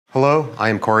Hello, I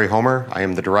am Corey Homer. I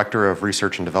am the Director of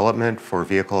Research and Development for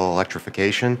Vehicle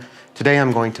Electrification. Today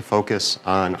I'm going to focus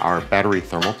on our battery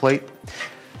thermal plate.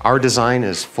 Our design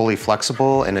is fully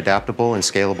flexible and adaptable and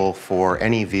scalable for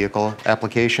any vehicle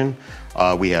application.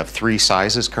 We have 3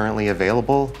 sizes currently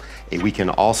available. We can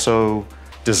also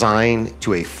design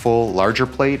to a full larger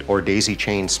plate or daisy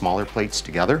chain smaller plates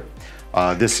together.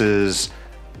 This is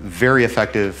very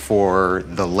effective for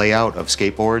the layout of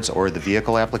skateboards or the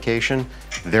vehicle application.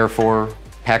 Therefore,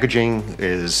 packaging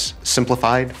is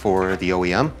simplified for the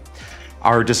OEM.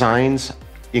 Our designs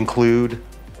include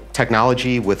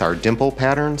technology with our dimple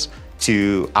patterns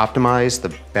to optimize the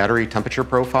battery temperature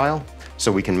profile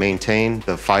so we can maintain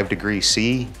the 5°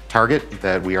 C target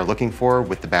that we are looking for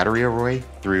with the battery array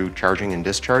through charging and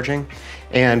discharging.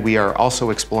 And we are also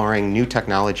exploring new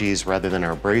technologies rather than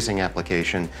our brazing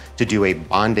application to do a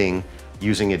bonding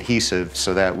using adhesive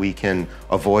so that we can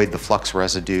avoid the flux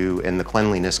residue and the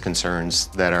cleanliness concerns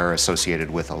that are associated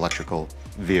with electrical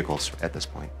vehicles at this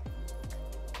point.